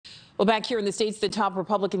Well, back here in the States, the top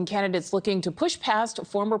Republican candidates looking to push past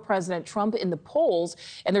former President Trump in the polls,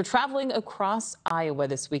 and they're traveling across Iowa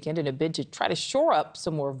this weekend in a bid to try to shore up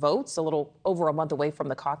some more votes a little over a month away from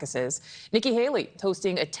the caucuses. Nikki Haley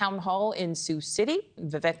hosting a town hall in Sioux City.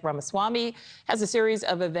 Vivek Ramaswamy has a series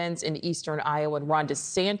of events in eastern Iowa. And Ron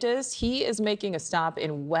DeSantis, he is making a stop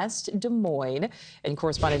in West Des Moines. And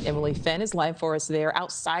correspondent Emily Fenn is live for us there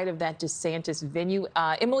outside of that DeSantis venue.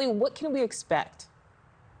 Emily, what can we expect?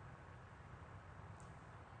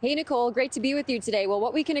 Hey, Nicole, great to be with you today. Well,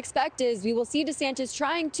 what we can expect is we will see DeSantis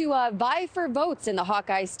trying to vie for votes in the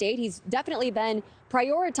Hawkeye state. He's definitely been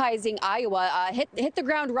prioritizing Iowa, hit the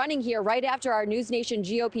ground running here right after our NewsNation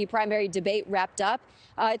GOP primary debate wrapped up.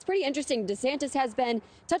 It's pretty interesting. DeSantis has been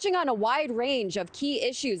touching on a wide range of key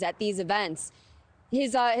issues at these events.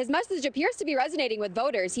 His message appears to be resonating with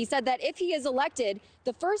voters. He said that if he is elected,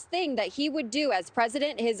 the first thing that he would do as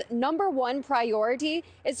president, his #1 priority,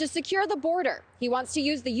 is to secure the border. He wants to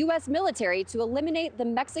use the U.S. military to eliminate the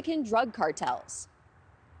Mexican drug cartels.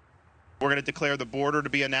 We're going to declare the border to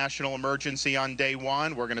be a national emergency on day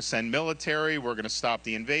one. We're going to send military. We're going to stop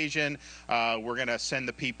the invasion. We're going to send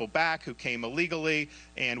the people back who came illegally,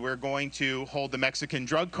 and we're going to hold the Mexican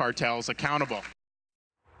drug cartels accountable.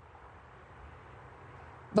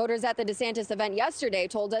 Voters at the DeSantis event yesterday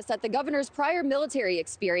told us that the governor's prior military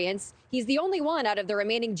experience, he's the only one out of the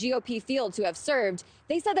remaining GOP field to have served.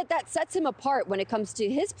 They said that that sets him apart when it comes to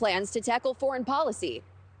his plans to tackle foreign policy.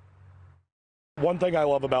 One thing I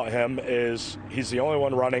love about him is he's the only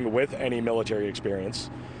one running with any military experience.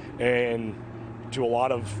 And to a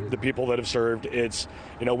lot of the people that have served, it's,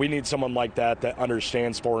 we need someone like that that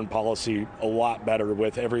understands foreign policy a lot better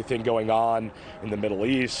with everything going on in the Middle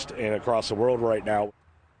East and across the world right now.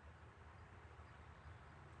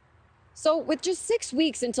 So with just 6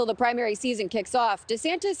 weeks until the primary season kicks off,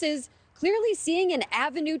 DeSantis is clearly seeing an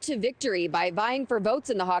avenue to victory by vying for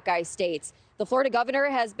votes in the Hawkeye states. The Florida governor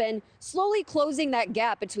has been slowly closing that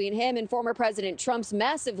gap between him and former President Trump's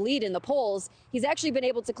massive lead in the polls. He's actually been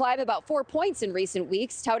able to climb about 4 points in recent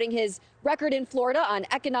weeks, touting his record in Florida on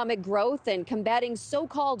economic growth and combating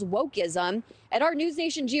so-called wokeism. At our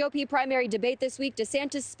NewsNation GOP primary debate this week,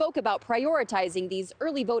 DeSantis spoke about prioritizing these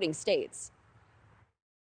early voting states.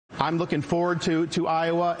 I'm looking forward to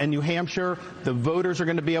Iowa and New Hampshire. The voters are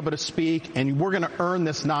going to be able to speak, and we're going to earn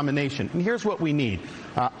this nomination. And here's what we need.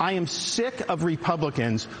 I am sick of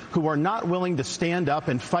Republicans who are not willing to stand up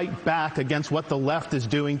and fight back against what the left is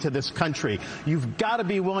doing to this country. You've got to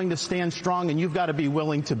be willing to stand strong, and you've got to be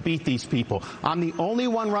willing to beat these people. I'm the only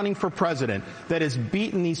one running for president that has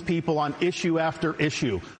beaten these people on issue after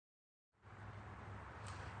issue.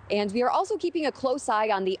 And we are also keeping a close eye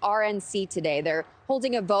on the RNC today. They're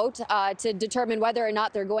holding a vote to determine whether or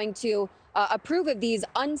not they're going to approve of these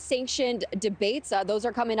unsanctioned debates. Those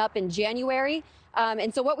are coming up in January.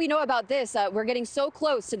 And so what we know about this, we're getting so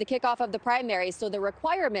close to the kickoff of the primaries. So the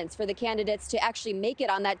requirements for the candidates to actually make it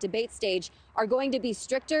on that debate stage are going to be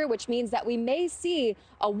stricter, which means that we may see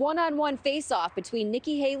a one-on-one face-off between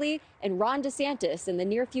Nikki Haley and Ron DeSantis in the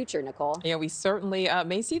near future, Nicole. Yeah, we certainly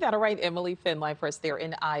may see that. All right, Emily Fenn, live for us there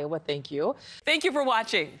in Iowa. Thank you. Thank you for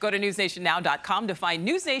watching. Go to newsnationnow.com to find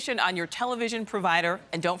NewsNation on your television provider.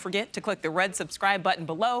 And don't forget to click the red subscribe button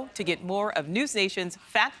below to get more of NewsNation's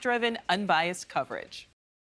fact-driven, unbiased coverage.